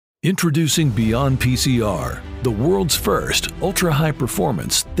Introducing Beyond PCR, the world's first ultra-high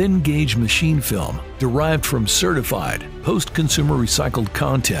performance thin-gauge machine film derived from certified post-consumer recycled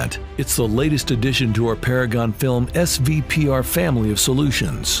content. It's the latest addition to our Paragon Film SVPR family of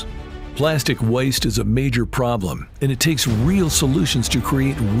solutions. Plastic waste is a major problem, and it takes real solutions to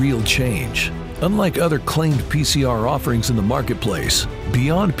create real change. Unlike other claimed PCR offerings in the marketplace,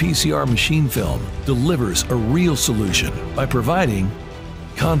 Beyond PCR machine film delivers a real solution by providing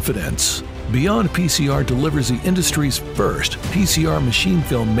confidence. Beyond PCR delivers the industry's first PCR machine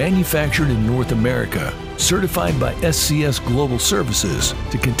film manufactured in North America, certified by SCS Global Services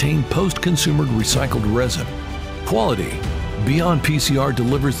to contain post-consumer recycled resin. Quality. Beyond PCR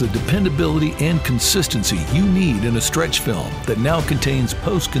delivers the dependability and consistency you need in a stretch film that now contains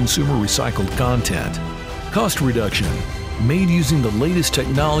post-consumer recycled content. Cost reduction. Made using the latest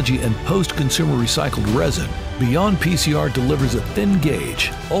technology and post-consumer recycled resin, Beyond PCR delivers a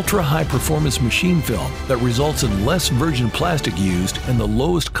thin-gauge, ultra-high performance machine film that results in less virgin plastic used and the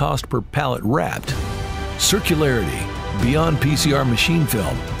lowest cost per pallet wrapped. Circularity. Beyond PCR machine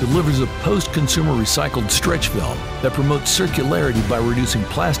film delivers a post-consumer recycled stretch film that promotes circularity by reducing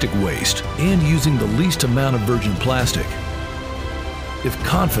plastic waste and using the least amount of virgin plastic. If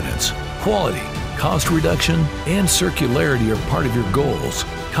confidence, quality, cost reduction, and circularity are part of your goals,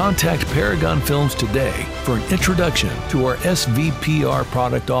 contact Paragon Films today for an introduction to our SVPR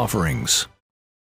product offerings.